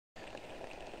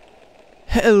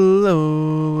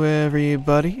Hello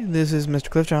everybody, this is Mr.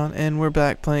 Cliffjohn, and we're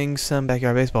back playing some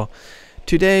backyard baseball.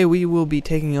 Today we will be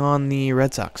taking on the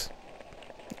Red Sox.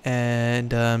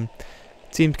 And it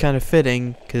seems kind of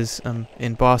fitting, because I'm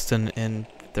in Boston and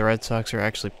the Red Sox are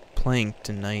actually playing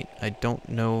tonight. I don't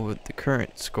know what the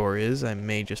current score is, I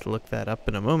may just look that up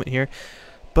in a moment here.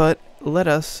 But let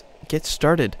us get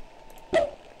started. Here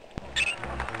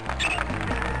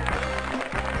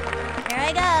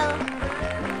I go.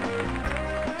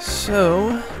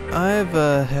 So,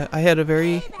 I had a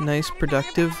very nice,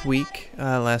 productive week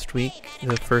last week,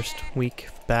 the first week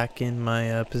back in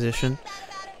my position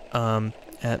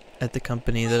at the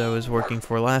company that I was working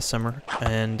for last summer,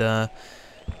 and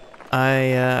I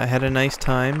had a nice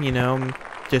time, you know,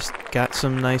 just got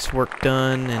some nice work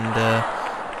done and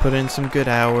put in some good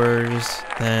hours.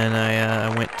 Then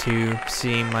I went to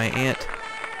see my aunt,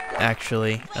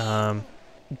 actually, over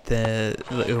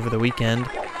the weekend.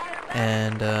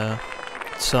 And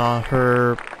saw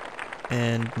her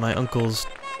and my uncle's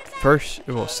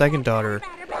second daughter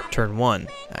turn 1,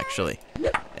 actually.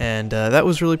 And that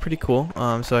was really pretty cool.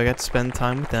 So I got to spend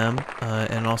time with them,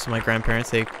 and also my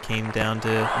grandparents. They came down to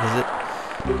visit.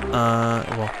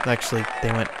 Well, actually,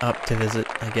 they went up to visit,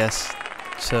 I guess.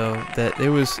 So that it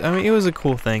was a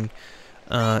cool thing.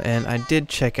 And I did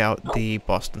check out the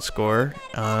Boston score.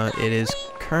 It is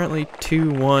currently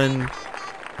 2-1.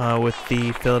 With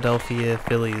the Philadelphia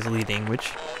Phillies leading,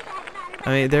 which, I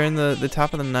mean, they're in the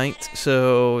top of the 9th,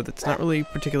 so that's not really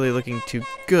particularly looking too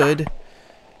good,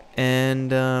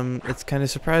 and it's kind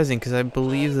of surprising, because I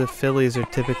believe the Phillies are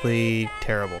typically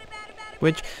terrible,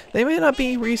 which they may not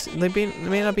be they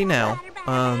may not be now.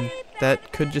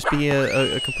 That could just be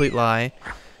a complete lie.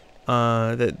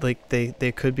 That like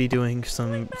they could be doing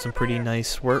some pretty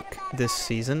nice work this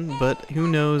season, but who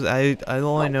knows?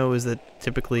 All I know is that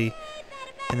typically.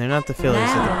 And they're not the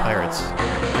Phillies, they're the Pirates.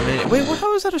 I mean, wait,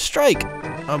 how is that a strike?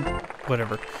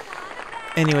 Whatever.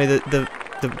 Anyway,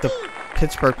 the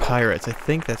Pittsburgh Pirates, I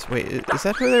think that's, wait, is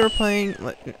that who they were playing?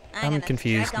 I'm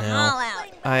confused now.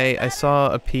 I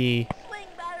saw a P.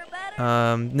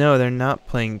 No, they're not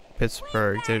playing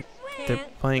Pittsburgh. They're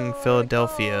playing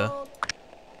Philadelphia.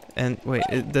 And wait,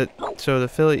 so the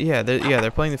Philly,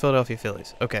 they're playing the Philadelphia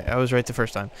Phillies. Okay, I was right the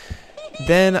first time.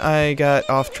 Then I got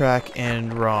off track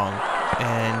and wrong.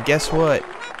 And guess what?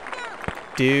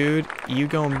 Dude, you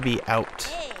gonna be out.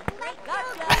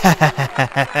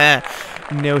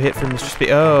 No hit for Mr. Speed.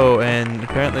 Oh, and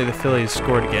apparently the Phillies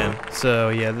scored again. So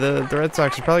yeah, the Red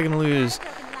Sox are probably gonna lose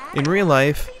in real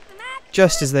life,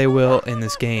 just as they will in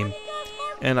this game.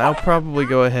 And I'll probably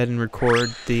go ahead and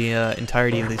record the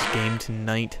entirety of this game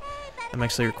tonight. I'm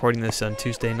actually recording this on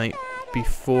Tuesday night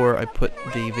before I put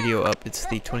the video up. It's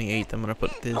the 28th. I'm gonna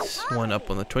put this one up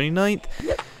on the 29th.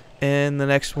 And the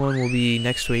next one will be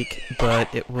next week,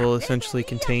 but it will essentially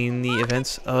contain the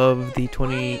events of the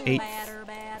 28th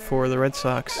for the Red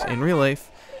Sox in real life,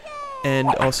 and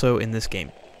also in this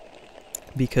game.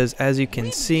 Because as you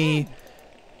can see,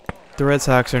 the Red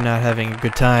Sox are not having a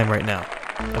good time right now.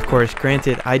 Of course,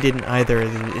 granted, I didn't either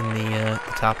in the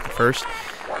top of the first,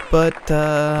 but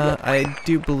I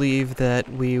do believe that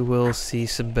we will see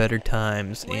some better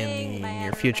times in the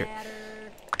near future.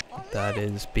 I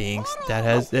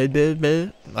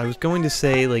was going to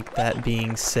say, like, that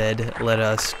being said, let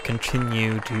us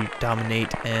continue to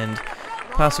dominate and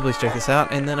possibly strike this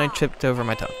out, and then I tripped over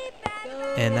my tongue.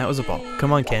 And that was a ball.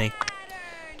 Come on, Kenny.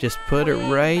 Just put it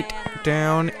right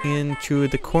down into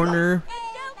the corner,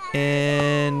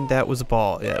 and that was a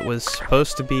ball. It was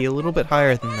supposed to be a little bit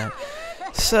higher than that.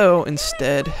 So,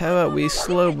 instead, how about we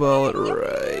slow ball it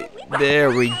right? There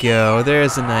we go.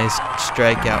 There's a nice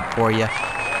strikeout for you.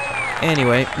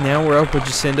 Anyway, now we're up with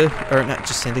Jacinda, or not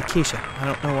Jacinda, Keisha. I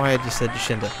don't know why I just said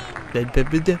Jacinda.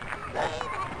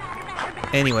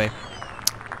 Anyway,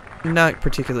 not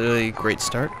particularly a great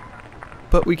start,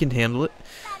 but we can handle it.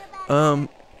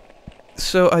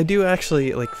 So I do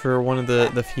actually, like, for one of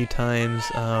the few times,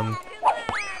 that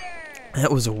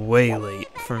was way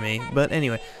late for me, but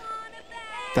anyway,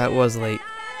 that was late.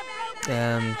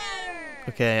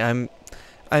 Okay,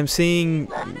 I'm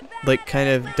seeing, like, kind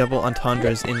of double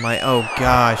entendres in my, oh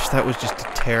gosh, that was just a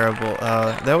terrible,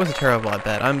 that was a terrible at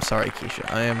bat. I'm sorry, Keisha,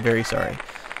 I am very sorry.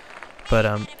 But,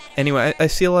 anyway, I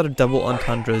see a lot of double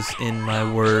entendres in my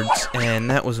words, and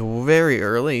that was very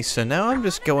early, so now I'm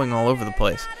just going all over the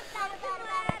place.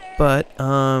 But,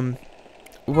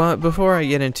 well, before I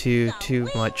get into too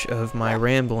much of my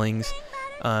ramblings,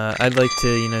 I'd like to,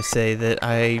 you know, say that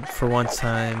I, for once,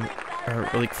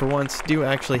 do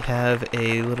actually have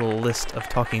a little list of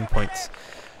talking points.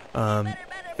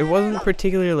 it wasn't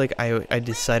particularly like I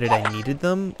decided I needed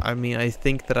them. I mean, I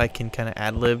think that I can kind of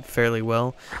ad-lib fairly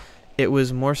well. It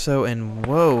was more so, and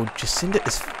whoa, Jacinda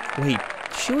is, wait,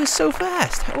 she was so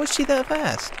fast. How was she that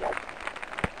fast?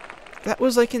 That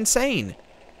was like insane.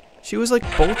 She was like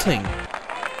bolting.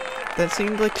 That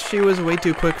seemed like she was way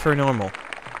too quick for normal.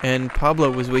 And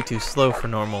Pablo was way too slow for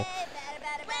normal.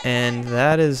 And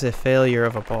that is a failure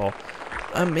of a ball.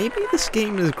 Maybe this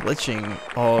game is glitching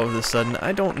all of a sudden.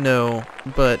 I don't know.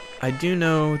 But I do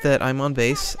know that I'm on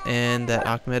base and that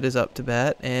Ahmed is up to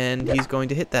bat and he's going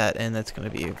to hit that. And that's going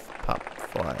to be a pop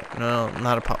fly. No,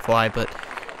 not a pop fly, but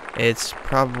it's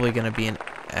probably going to be an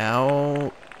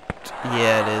out.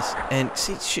 Yeah, it is. And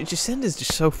see, Jacinda is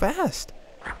just so fast.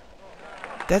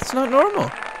 That's not normal.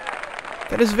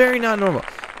 That is very not normal.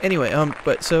 Anyway,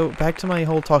 but so back to my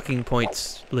whole talking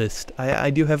points list. I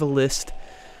do have a list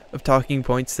of talking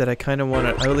points that I kind of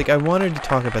wanted. I wanted to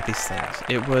talk about these things.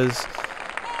 It was,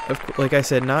 like I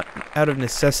said, not out of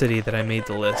necessity that I made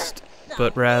the list,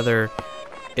 but rather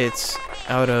it's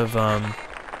out of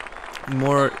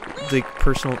more like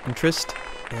personal interest.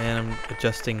 And I'm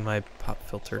adjusting my pop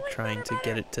filter, trying to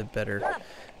get it to better.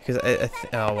 Because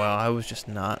oh wow, I was just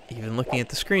not even looking at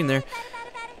the screen there.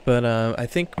 But I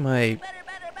think my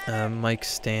mic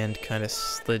stand kind of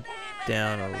slid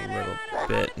down a little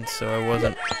bit, and so I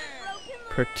wasn't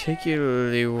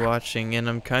particularly watching, and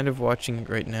I'm kind of watching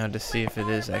right now to see if it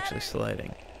is actually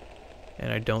sliding.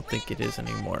 And I don't think it is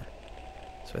anymore.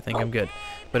 So I think I'm good.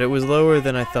 But it was lower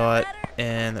than I thought,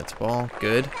 and that's ball.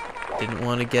 Good. Didn't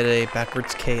want to get a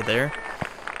backwards K there.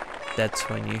 That's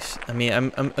when you... I mean,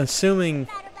 I'm assuming...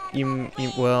 You,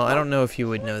 well, I don't know if you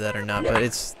would know that or not, but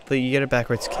it's you get a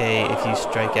backwards K if you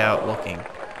strike out looking.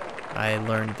 I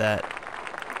learned that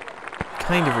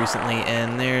kind of recently,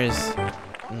 and there's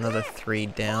another 3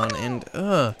 down, and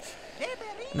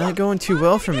not going too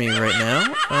well for me right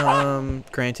now.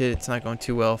 Granted, it's not going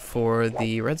too well for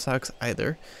the Red Sox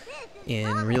either, in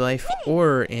real life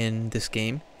or in this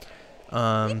game.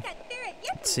 Let's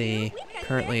see.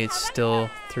 Currently, it's still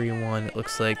 3-1. It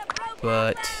looks like.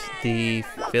 But the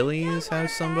Phillies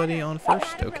have somebody on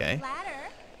first? Okay.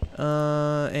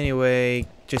 Anyway,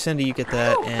 Jacinda, you get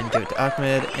that and give it to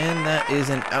Ahmed, and that is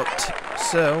an out.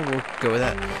 So, we'll go with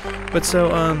that. But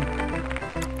so,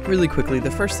 really quickly,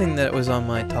 the first thing that was on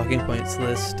my talking points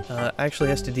list actually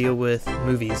has to deal with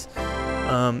movies.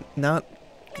 Not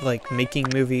like making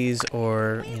movies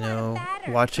or, you know,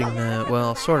 watching them,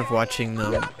 well, sort of watching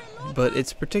them, but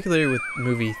it's particularly with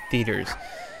movie theaters.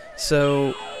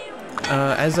 So,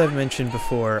 as I've mentioned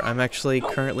before, I'm actually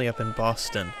currently up in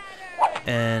Boston,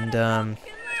 and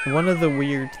one of the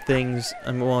weird things,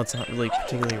 well, it's not really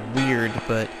particularly weird,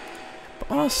 but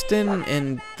Boston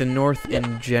and the North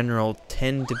in general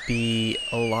tend to be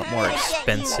a lot more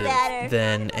expensive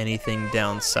than anything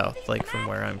down south, like from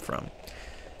where I'm from.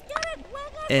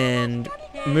 And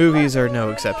movies are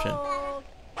no exception.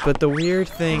 But the weird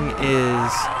thing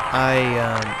is,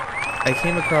 I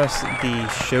came across the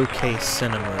Showcase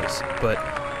cinemas, but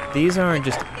these aren't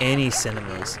just any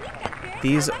cinemas.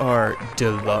 These are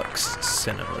deluxe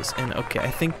cinemas. And okay,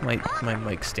 I think my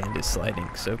mic stand is sliding,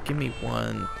 so give me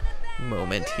one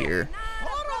moment here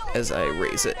as I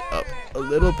raise it up a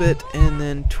little bit and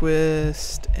then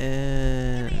twist,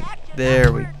 and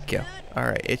there we go.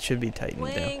 Alright, it should be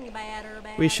tightened down.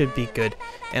 We should be good.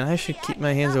 And I should keep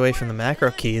my hands away from the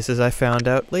macro keys, as I found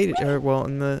out later, well,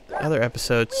 in the other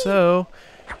episode. So,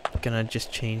 I'm gonna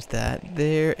just change that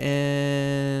there,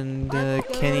 and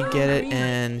Kenny get it,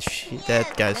 and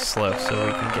that guy's slow, so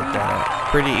we can get that out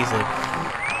pretty easily.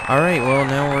 Alright, well,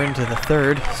 now we're into the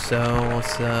third, so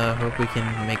let's hope we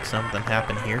can make something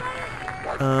happen here.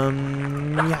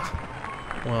 Yeah.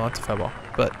 Well, that's a foul ball.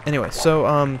 But anyway, so,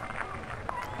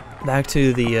 back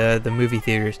to the movie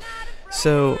theaters.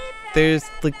 So, there's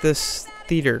like this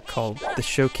theater called the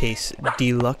Showcase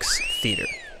Deluxe Theater.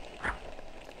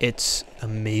 It's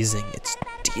amazing. It's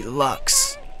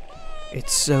deluxe.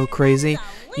 It's so crazy.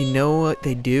 You know what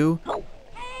they do?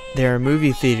 They're a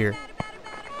movie theater,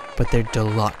 but they're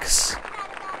deluxe.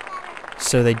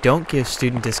 So they don't give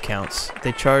student discounts.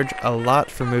 They charge a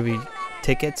lot for movie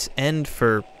tickets and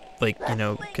for, like, you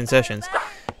know, concessions.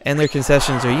 And their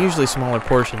concessions are usually smaller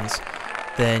portions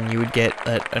than you would get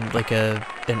at like an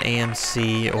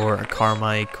AMC or a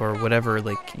Carmike or whatever,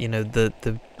 like, you know, the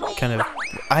kind of,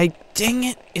 dang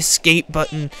it, escape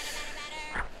button.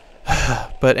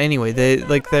 But anyway,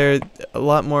 they're a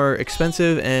lot more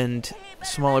expensive and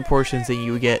smaller portions than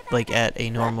you would get like at a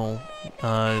normal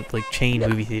like chain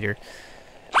movie theater.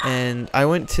 And I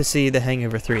went to see The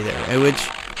Hangover 3 there, which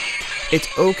it's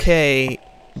okay,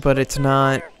 but it's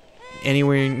not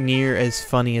anywhere near as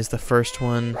funny as the first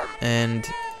one, and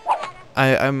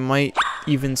I might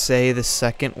even say the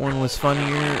second one was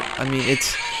funnier. I mean,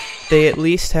 they at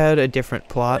least had a different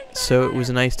plot, so it was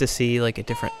nice to see like a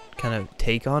different kind of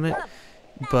take on it,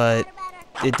 but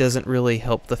it doesn't really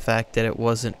help the fact that it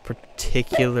wasn't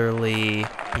particularly,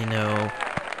 you know,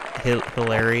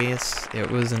 hilarious. It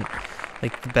wasn't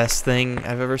like the best thing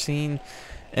I've ever seen.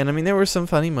 And I mean, there were some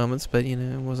funny moments, but you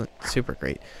know, it wasn't super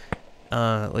great.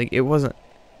 Like it wasn't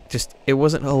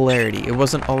hilarity. It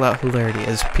wasn't all out hilarity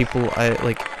as people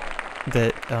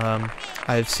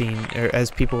I've seen, or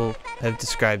as people have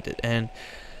described it. And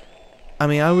I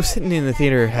mean, I was sitting in the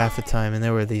theater half the time, and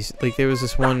there was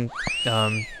this one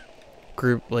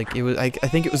group, like it was I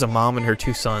think it was a mom and her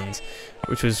 2 sons,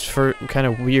 which was kind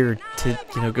of weird to,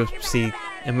 you know, go see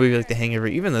a movie like The Hangover,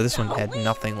 even though this one had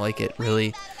nothing like it,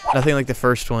 really, nothing like the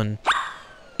first one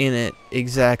in it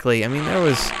exactly. I mean,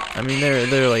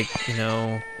 they're like, you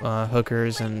know,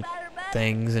 hookers and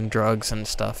things and drugs and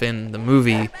stuff in the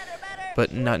movie,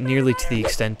 but not nearly to the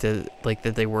extent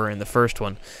that they were in the first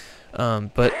one.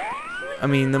 But I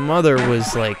mean, the mother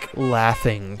was like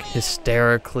laughing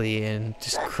hysterically and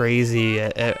just crazy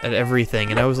at everything,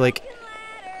 and I was like,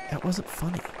 that wasn't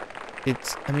funny.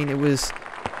 I mean, it was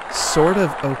sort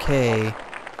of okay,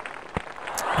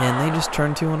 and they just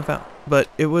turned 2 on a foul. But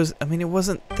it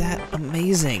wasn't that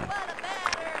amazing,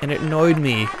 and it annoyed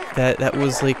me that that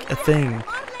was like a thing,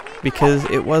 because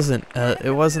it wasn't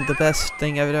the best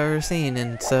thing I've ever seen,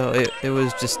 and so it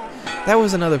was just, that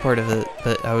was another part of it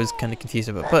that I was kind of confused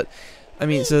about. But I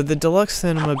mean, so the deluxe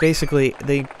cinema, basically,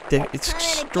 it's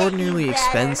extraordinarily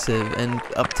expensive and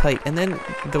uptight, and then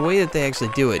the way that they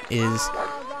actually do it is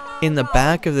in the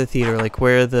back of the theater, like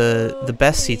where the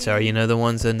best seats are, you know, the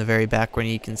ones in the very back where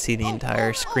you can see the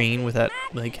entire screen without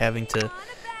like having to,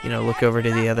 you know, look over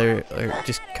to the other, or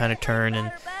just kind of turn.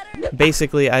 And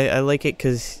basically I like it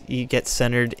because you get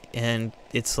centered and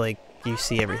it's like you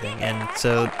see everything. And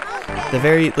so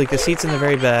the seats in the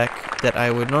very back that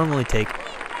I would normally take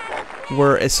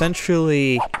were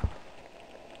essentially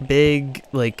big,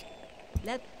 like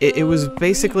it was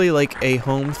basically like a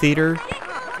home theater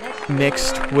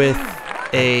mixed with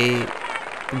a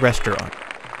restaurant.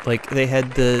 Like they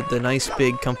had the nice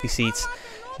big comfy seats,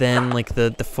 then like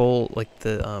the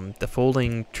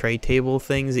folding tray table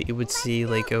things that you would see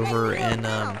like over in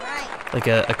like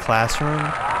a classroom,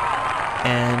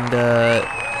 and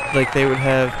like they would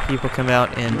have people come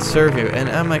out and serve you. And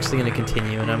I'm actually going to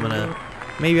continue, and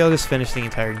maybe I'll just finish the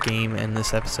entire game in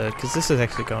this episode, because this is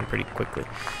actually going pretty quickly.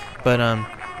 But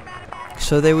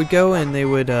so they would go and they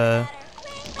would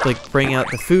like bring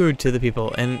out the food to the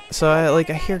people, and so I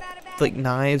hear like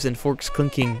knives and forks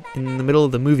clinking in the middle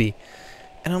of the movie,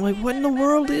 and I'm like, what in the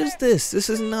world is this? This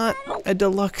is not a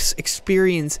deluxe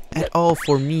experience at all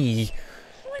for me,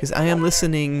 because I am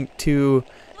listening to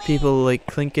people like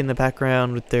clink in the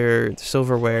background with their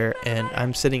silverware, and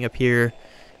I'm sitting up here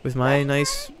with my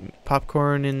nice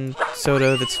popcorn and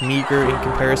soda that's meager in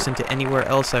comparison to anywhere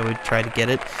else I would try to get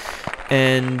it,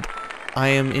 and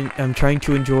I'm trying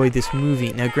to enjoy this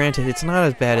movie. Now granted, it's not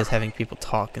as bad as having people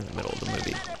talk in the middle of the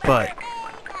movie, but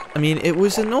I mean, it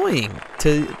was annoying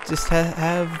to just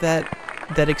have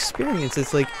that experience.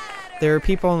 It's like there are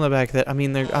people in the back that, I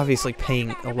mean, they're obviously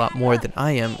paying a lot more than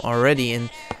I am already, and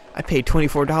I paid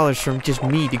 $24 from just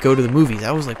me to go to the movies.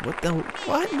 I was like,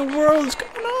 what in the world is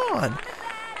going on?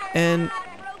 And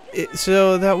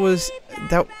so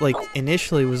that like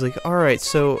initially was like, alright,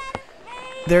 so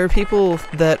there are people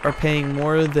that are paying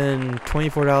more than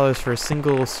 $24 for a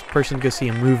single person to go see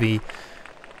a movie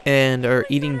and are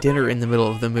eating dinner in the middle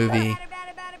of the movie.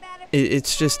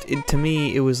 It's just, to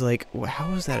me, it was like,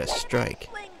 how is that a strike?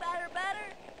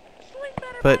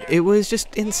 But it was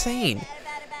just insane.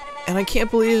 And I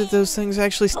can't believe that those things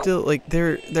actually still, like,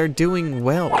 they're doing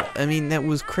well. I mean, that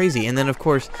was crazy. And then, of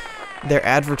course, they're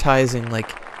advertising, like,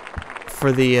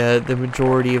 for the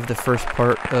majority of the first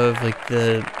part of like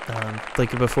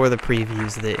like before the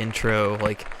previews, the intro,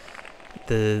 like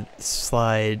the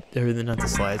slide, or not the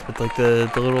slides, but like the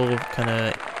little kind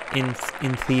of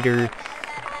in theater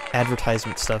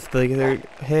advertisement stuff. Like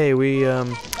hey,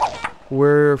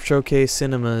 we're Showcase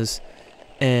Cinemas,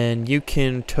 and you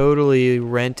can totally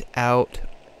rent out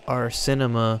our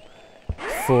cinema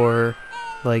for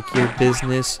like your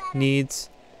business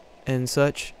needs and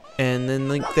such. And then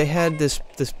like they had this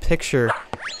picture,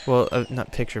 well,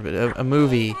 not picture, but a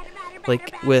movie,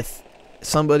 like with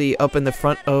somebody up in the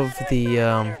front of the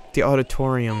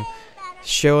auditorium,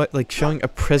 showing a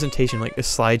presentation, like a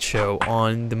slideshow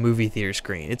on the movie theater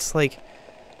screen. It's like,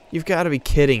 you've got to be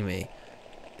kidding me.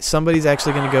 somebody's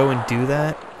actually going to go and do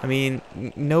that. I mean,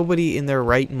 nobody in their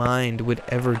right mind would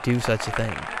ever do such a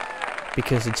thing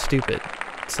because it's stupid.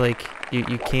 It's like,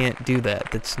 you can't do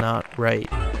that. That's not right.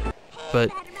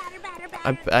 But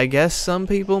I guess some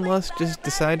people must just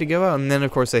decide to go out. And then,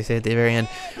 of course, they say at the very end,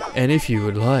 and if you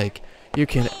would like, you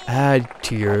can add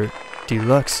to your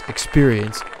deluxe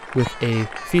experience with a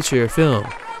feature film.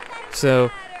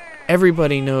 So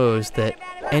everybody knows that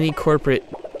any corporate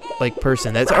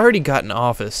person that's already got an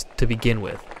office to begin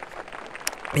with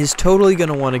is totally going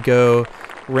to want to go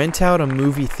rent out a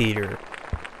movie theater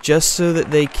just so that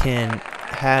they can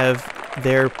have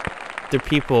their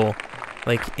people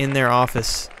in their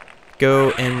office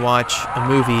go and watch a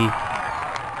movie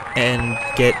and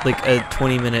get a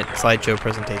 20-minute slideshow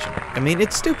presentation. I mean,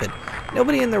 it's stupid.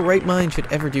 Nobody in their right mind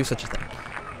should ever do such a thing.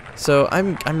 So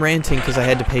I'm ranting because I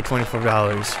had to pay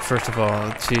 $24 first of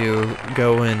all to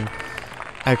go and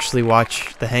actually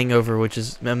watch The Hangover, which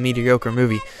is a mediocre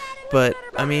movie. But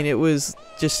I mean, it was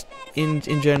just in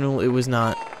general, it was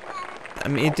not. I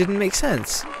mean, it didn't make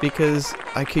sense because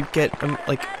I could get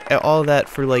all of that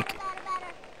for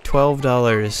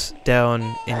 $12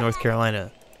 down in North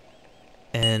Carolina,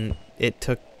 and it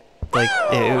took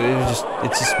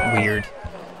it's just weird.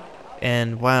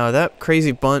 And wow, that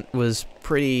crazy bunt was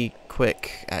pretty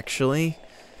quick actually,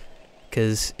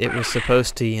 because it was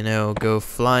supposed to go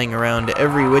flying around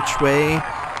every which way,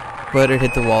 but it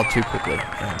hit the wall too quickly,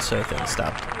 and so things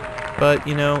stopped. But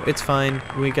it's fine.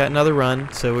 We got another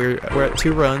run, so we're at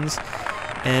 2 runs,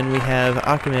 and we have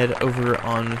Ahmed over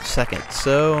on second.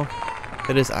 So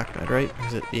that is Ahmed, right?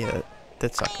 Is it? Yeah,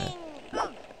 that's Ahmed.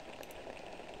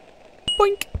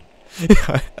 Boink!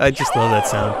 I just love that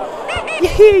sound.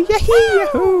 Yahee! Yahee!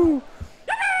 Yahoo!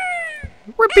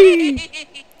 Whippy!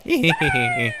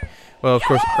 Well, of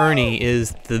course, Ernie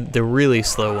is the really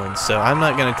slow one, so I'm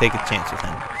not gonna take a chance with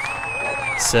him.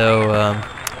 So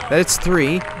that's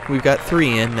 3. We've got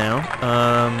 3 in now.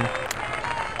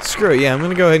 Screw it. Yeah, I'm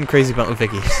gonna go ahead and crazy bunt with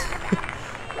Vicky.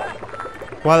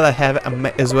 While I have it, I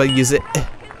might as well use it.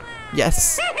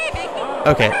 Yes.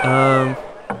 Okay.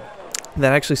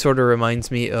 That actually sort of reminds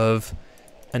me of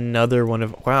another one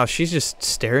of. Wow, she's just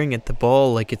staring at the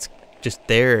ball like it's just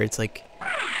there. It's like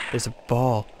there's a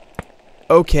ball.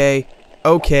 Okay.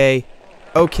 Okay.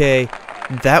 Okay.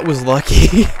 That was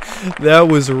lucky. That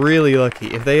was really lucky.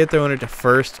 If they had thrown it to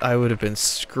first, I would have been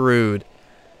screwed.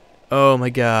 Oh my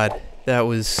god. That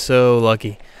was so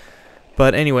lucky.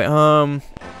 But anyway, what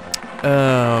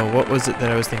was it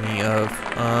that I was thinking of?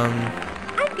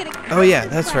 Oh yeah,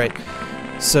 that's right.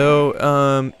 So,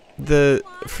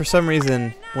 for some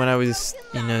reason, when I was,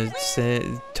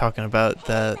 talking about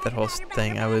that whole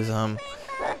thing, I was,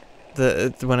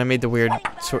 when I made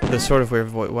the sort of weird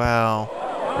voice. Wow.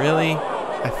 Really?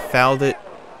 I fouled it.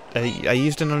 I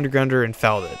used an undergrounder and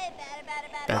fouled it.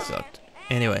 That sucked.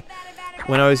 Anyway,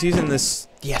 when I was using this,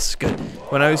 yes, good.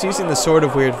 When I was using the sort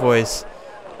of weird voice,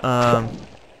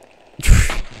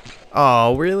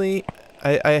 oh, really?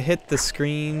 I hit the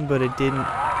screen, but it didn't.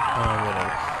 Oh,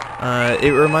 whatever.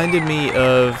 It reminded me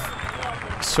of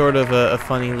sort of a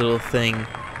funny little thing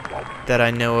that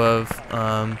I know of.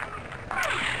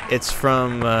 It's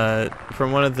from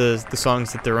one of the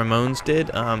songs that the Ramones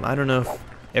did. I don't know if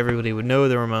everybody would know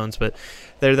the Ramones, but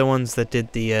they're the ones that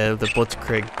did the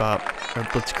Blitzkrieg Bop, or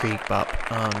Blitzkrieg Bop.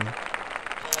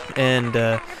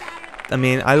 I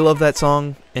mean, I love that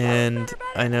song, and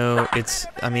I know it's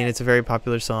a very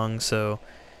popular song, so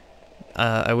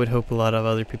I would hope a lot of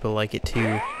other people like it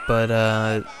too. But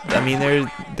I mean,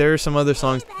 there are some other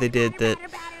songs that they did that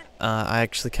I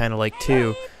actually kind of like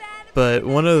too. But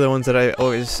one of the ones that I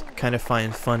always kind of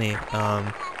find funny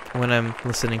when I'm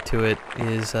listening to it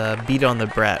is Beat on the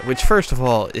Brat, which first of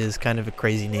all is kind of a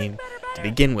crazy name to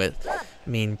begin with. I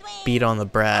mean, Beat on the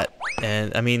Brat,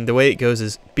 and I mean the way it goes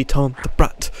is beat on the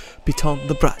brat, beat on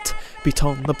the brat, beat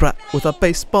on the brat with a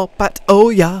baseball bat. Oh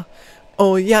yeah,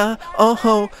 oh yeah, oh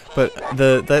ho. But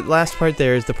that last part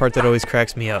there is the part that always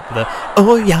cracks me up. The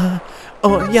oh yeah,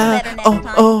 oh yeah, oh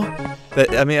oh.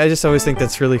 I mean, I just always think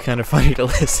that's really kind of funny to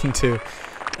listen to.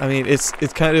 I mean, it's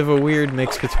kind of a weird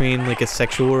mix between like a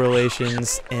sexual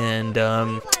relations and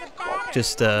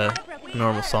just a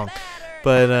normal song.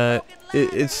 But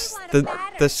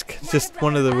that's just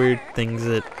one of the weird things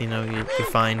that you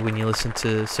find when you listen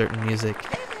to certain music.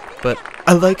 But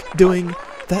I like doing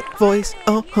that voice.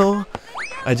 Oh ho!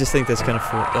 I just think that's kind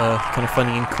of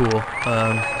funny and cool.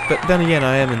 But then again,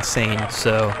 I am insane,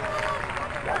 so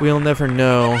we'll never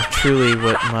know truly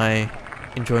what my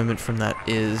enjoyment from that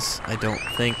is, I don't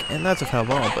think, and that's a foul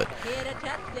ball. But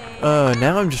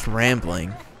now I'm just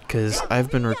rambling because I've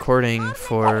been recording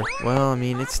for, well, I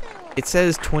mean, it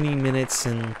says 20 minutes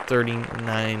and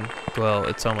 39, well,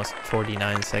 it's almost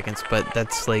 49 seconds, but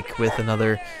that's like with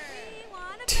another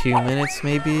 2 minutes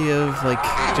maybe of like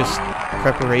just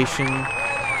preparation.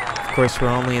 Of course, we're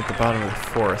only at the bottom of the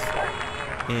 4th.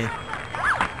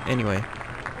 Anyway,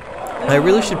 I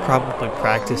really should probably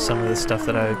practice some of the stuff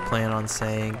that I plan on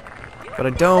saying, but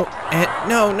I don't. And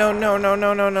no.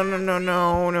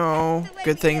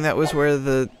 Good thing that was where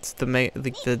the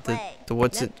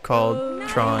what's it called?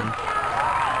 Tron.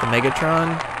 The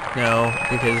Megatron? No,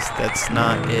 because that's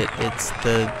not it. It's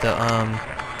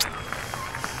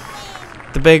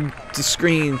the big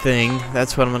screen thing.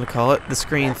 That's what I'm gonna call it. The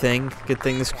screen thing. Good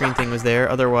thing the screen thing was there.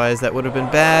 Otherwise, that would have been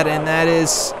bad. And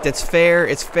that's fair.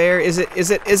 It's fair. Is it?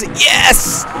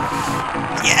 Yes!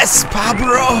 Yes,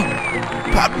 Pablo!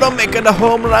 Pablo making a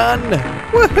home run!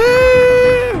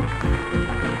 Woohoo!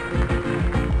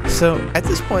 So at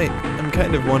this point, I'm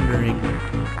kind of wondering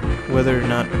whether or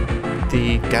not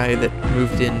the guy that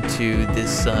moved into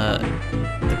this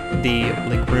the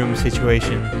like room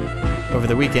situation over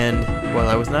the weekend while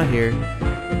I was not here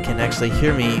can actually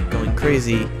hear me going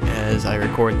crazy as I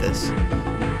record this,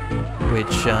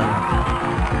 which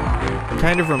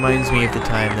kind of reminds me of the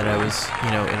time that I was,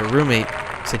 you know, in a roommate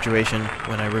situation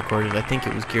when I recorded. I think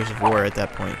it was Gears of War at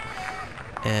that point,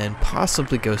 and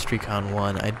possibly Ghost Recon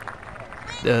 1.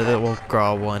 Well,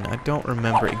 Graw 1. I don't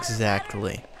remember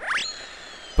exactly,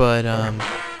 but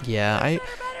yeah,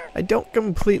 I don't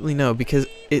completely know, because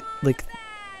it, like,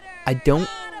 I don't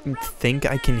think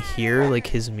I can hear like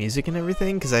his music and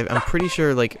everything, because I'm pretty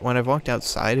sure, like, when I've walked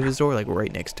outside of his door, like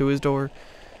right next to his door,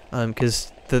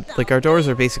 because like our doors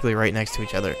are basically right next to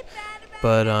each other,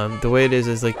 but the way it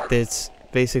is like it's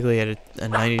basically at a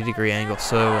 90-degree angle.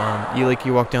 So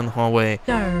you walk down the hallway.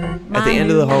 At the end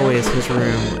of the hallway is his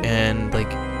room, and like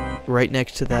right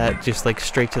next to that, just like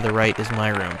straight to the right, is my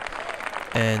room.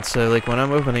 And so like when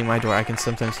I'm opening my door, I can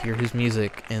sometimes hear his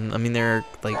music, and I mean they're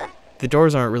like, the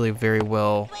doors aren't really very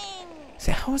well.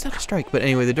 See, how was that a strike? But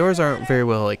anyway, the doors aren't very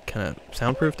well like kind of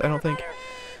soundproofed, I don't think.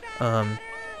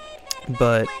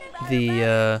 But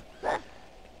the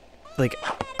like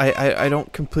I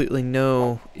don't completely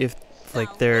know if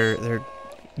like they're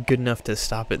good enough to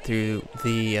stop it through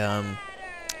the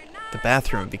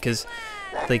bathroom, because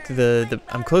like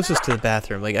I'm closest to the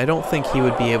bathroom. Like I don't think he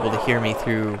would be able to hear me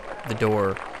through the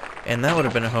door, and that would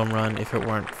have been a home run if it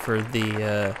weren't for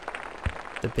the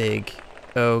big,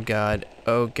 oh god,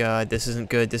 this isn't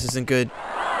good,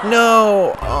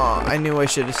 no! Oh, I knew I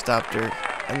should have stopped her.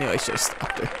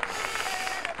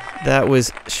 That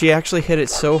was, she actually hit it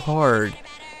so hard,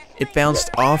 it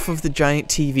bounced off of the giant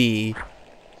TV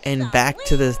and back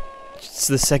to the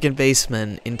second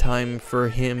baseman in time for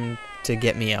him to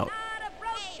get me out.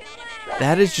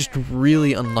 That is just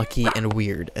really unlucky and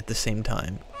weird at the same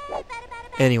time.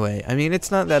 Anyway, I mean, it's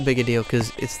not that big a deal,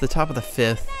 because it's the top of the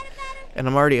 5th, and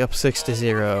I'm already up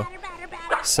 6-0.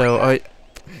 So,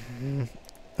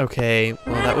 okay,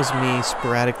 well, that was me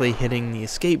sporadically hitting the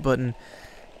escape button,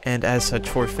 and as such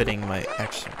forfeiting my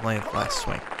last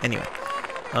swing. Anyway,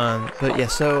 but yeah,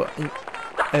 so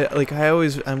like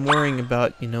I'm worrying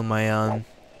about, you know, my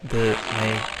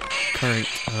my current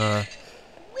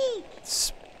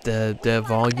the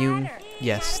volume.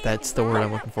 Yes, that's the word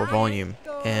I'm looking for, volume,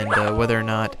 and whether or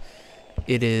not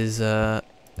it is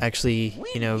actually,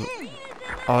 you know,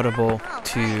 audible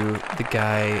to the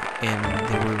guy in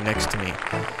the room next to me.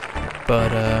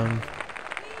 But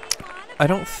I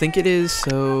don't think it is,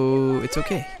 so it's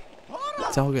okay.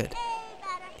 It's all good.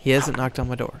 He hasn't knocked on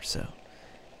my door, so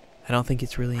I don't think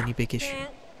it's really any big issue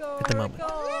at the moment.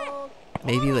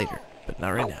 Maybe later, but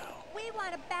not right now.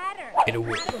 In a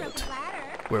world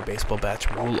where baseball bats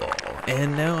rule all.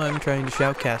 And now I'm trying to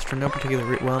shoutcast for no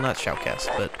particular well, not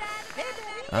shoutcast, but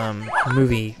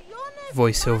movie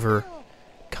voiceover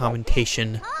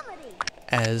commentation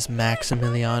as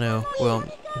Maximiliano. Well,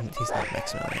 he's not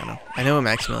Maximiliano. I know a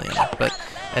Maximiliano, but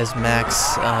as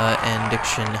Max and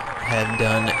Diction have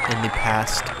done in the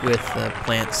past with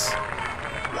Plants,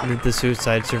 the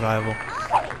Suicide Survival.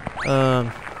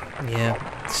 Yeah.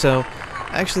 So,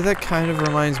 actually, that kind of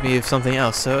reminds me of something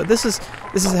else. So this is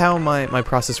how my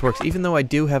process works. Even though I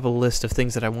do have a list of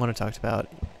things that I want to talk about,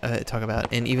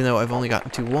 and even though I've only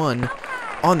gotten to one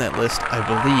on that list, I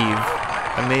believe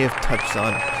I may have touched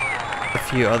on a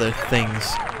few other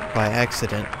things by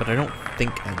accident, but I don't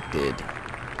think I did.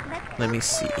 Let me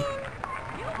see.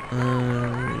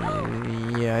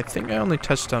 Yeah, I think I only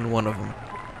touched on one of them.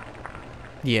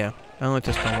 Yeah, I only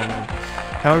touched on one of them.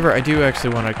 However, I do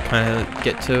actually want to kind of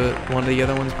get to one of the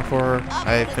other ones before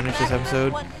I finish this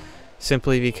episode.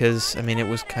 simply because, I mean, it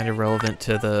was kind of relevant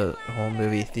to the whole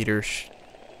movie theater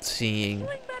seeing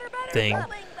thing.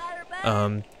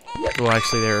 Well,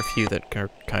 actually, there are a few that are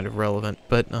kind of relevant,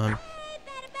 but,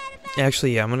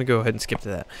 actually, yeah, I'm gonna go ahead and skip to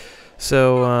that.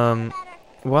 So,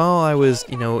 while I was,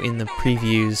 in the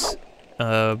previews,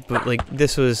 but, like,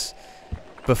 this was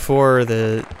before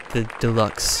the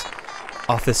deluxe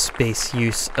office space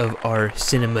use of our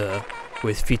cinema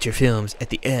with feature films at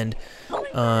the end,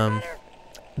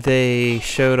 they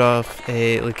showed off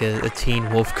a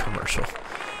Teen Wolf commercial,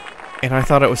 and I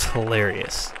thought it was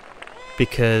hilarious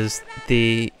because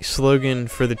the slogan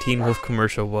for the Teen Wolf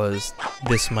commercial was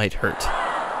 "This might hurt,"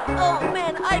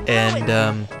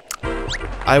 and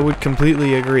I would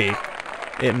completely agree.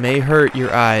 It may hurt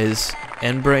your eyes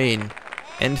and brain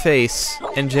and face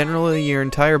and generally your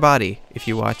entire body if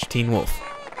you watch Teen Wolf.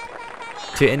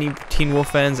 To any Teen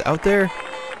Wolf fans out there,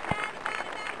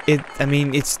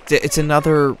 it's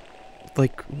another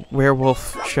like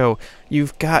werewolf show.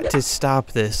 You've got to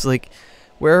stop this. Like,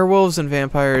 werewolves and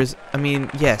vampires. I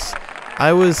mean, yes,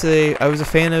 I was a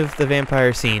fan of the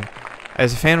vampire scene. I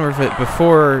was a fan of it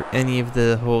before any of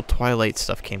the whole Twilight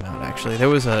stuff came out. Actually, there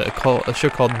was a show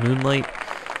called Moonlight.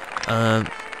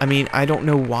 I mean, I don't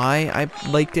know why I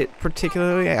liked it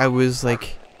particularly. I was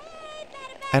like,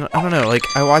 I don't know, like,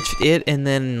 I watched it, and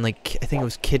then, like, I think it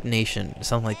was Kid Nation,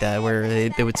 something like that, where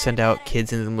they would send out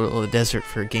kids in the middle of the desert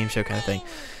for a game show kind of thing.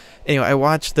 Anyway, I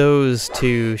watched those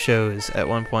two shows at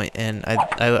one point, and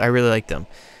I really liked them.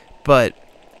 But,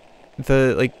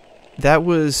 that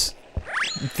was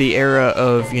the era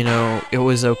of, it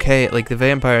was okay, like, the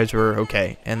vampires were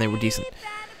okay, and they were decent.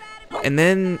 And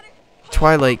then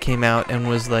Twilight came out and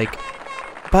was like,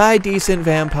 buy decent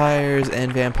vampires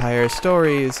and vampire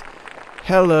stories.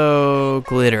 Hello,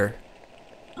 glitter.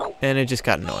 And it just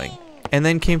got annoying. And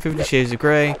then came 50 Shades of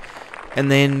Grey, and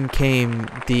then came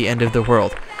the end of the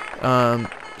world.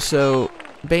 So,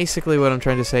 basically what I'm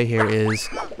trying to say here is,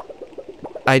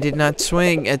 I did not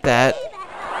swing at that.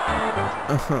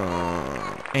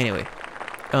 Anyway.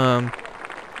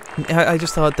 I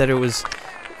just thought that it was,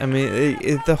 I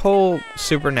mean, the whole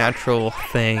supernatural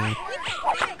thing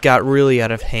got really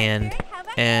out of hand,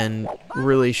 and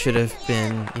really should have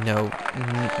been,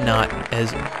 not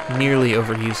as nearly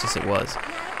overused as it was.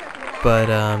 But,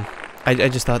 I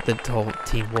just thought that the whole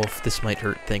Teen Wolf, This Might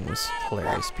Hurt thing was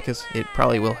hilarious, because it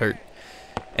probably will hurt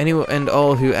anyone and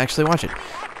all who actually watch it.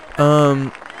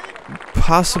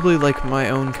 Possibly like my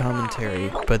own commentary,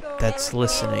 but that's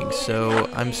listening, so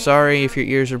I'm sorry if your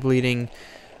ears are bleeding.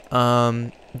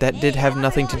 That did have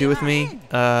nothing to do with me.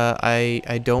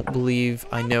 I don't believe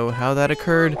I know how that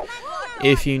occurred.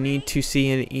 If you need to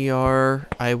see an ER,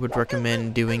 I would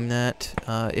recommend doing that.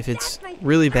 If it's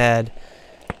really bad,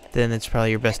 then it's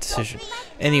probably your best decision.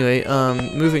 Anyway,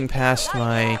 moving past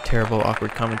my terrible,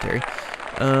 awkward commentary,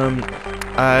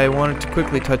 I wanted to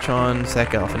quickly touch on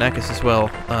Zach Galifianakis as well.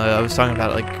 I was talking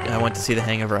about, like, I went to see The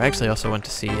Hangover. I actually also went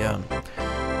to see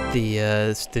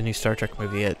the new Star Trek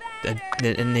movie at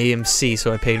an AMC,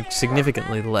 so I paid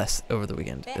significantly less over the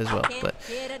weekend as well. But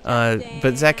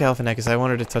Zach Galifianakis, I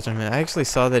wanted to touch on him. I actually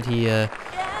saw that he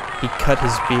cut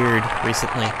his beard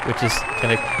recently, which is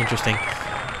kind of interesting.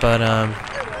 But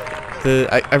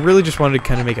I really just wanted to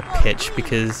kind of make a pitch,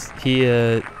 because he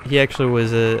actually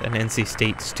was an NC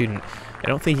State student. I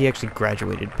don't think he actually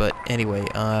graduated, but anyway,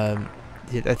 I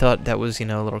thought that was, a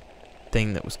little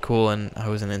thing that was cool, and I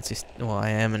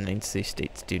am an NC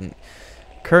State student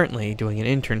currently doing an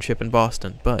internship in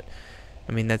Boston, but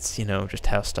I mean, that's, just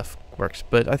how stuff works.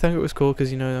 But I thought it was cool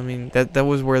because, I mean, that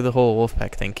was where the whole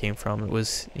Wolfpack thing came from. It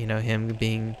was, him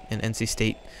being an NC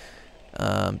State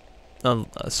a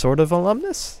sort of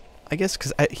alumnus, I guess,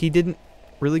 because he didn't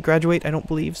really graduate, I don't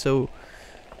believe, so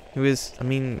it was, I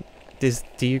mean,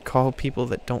 do you call people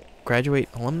that don't graduate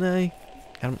alumni?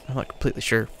 I'm not completely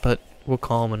sure, but we'll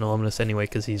call him an alumnus anyway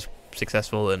because he's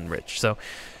successful and rich. So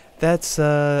that's,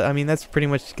 I mean, that's pretty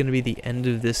much going to be the end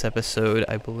of this episode,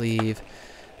 I believe.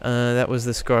 That was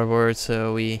the scoreboard,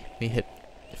 so we hit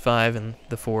 5 and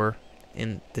the 4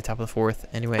 in the top of the 4th.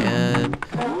 Anyway, and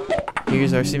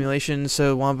here's our simulation.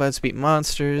 So Wombats beat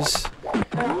Monsters.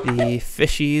 The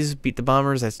Fishies beat the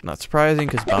Bombers. That's not surprising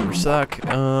because Bombers suck.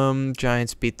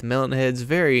 Giants beat the Melonheads.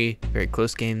 Very, very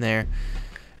close game there.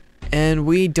 And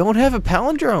we don't have a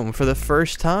palindrome for the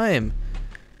first time.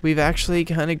 We've actually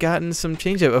kind of gotten some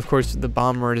change up. Of course, the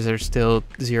Bombers are still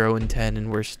 0 and 10,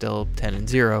 and we're still 10 and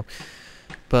 0.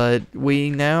 But we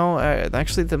now,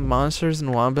 actually, the Monsters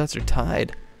and Wombats are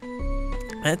tied.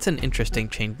 That's an interesting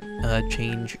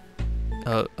change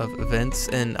of events,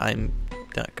 and I'm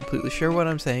not completely sure what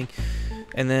I'm saying.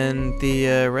 And then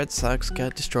the Red Sox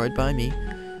got destroyed by me.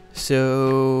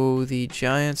 So the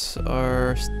Giants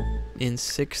are in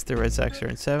 6th, the Red Sox are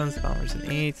in 7th, Bombers in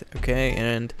 8th. Okay,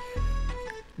 and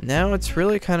now it's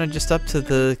really kind of just up to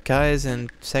the guys in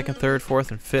 2nd, 3rd,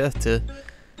 4th, and 5th to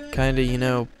kind of, you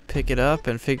know, pick it up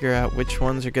and figure out which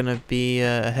ones are going to be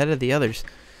ahead of the others.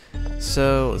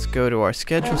 So let's go to our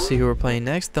schedule, see who we're playing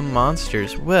next. The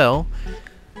Monsters. Well,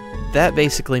 that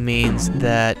basically means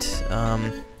that,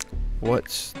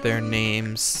 what's their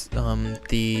names?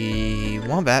 The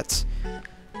Wombats,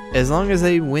 as long as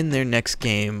they win their next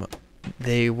game,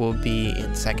 they will be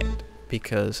in 2nd.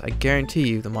 Because I guarantee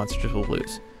you the Monsters will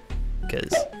lose.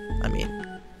 Because, I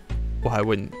mean, why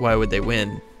would they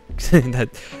win?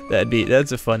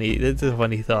 that's a funny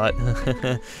thought.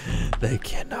 They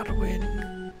cannot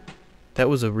win. That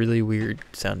was a really weird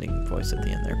sounding voice at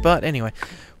the end there. But anyway,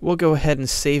 we'll go ahead and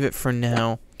save it for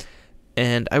now.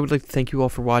 And I would like to thank you all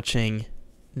for watching.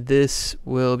 This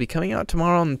will be coming out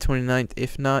tomorrow on the 29th.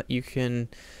 If not, you can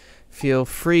feel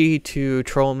free to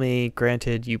troll me.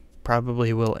 Granted, you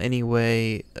probably will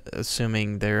anyway,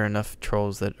 assuming there are enough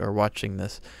trolls that are watching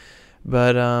this.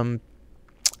 But,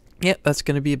 yeah, that's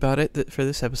going to be about it for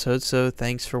this episode. So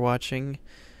thanks for watching.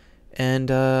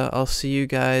 And I'll see you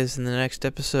guys in the next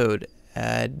episode.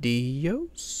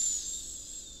 Adios.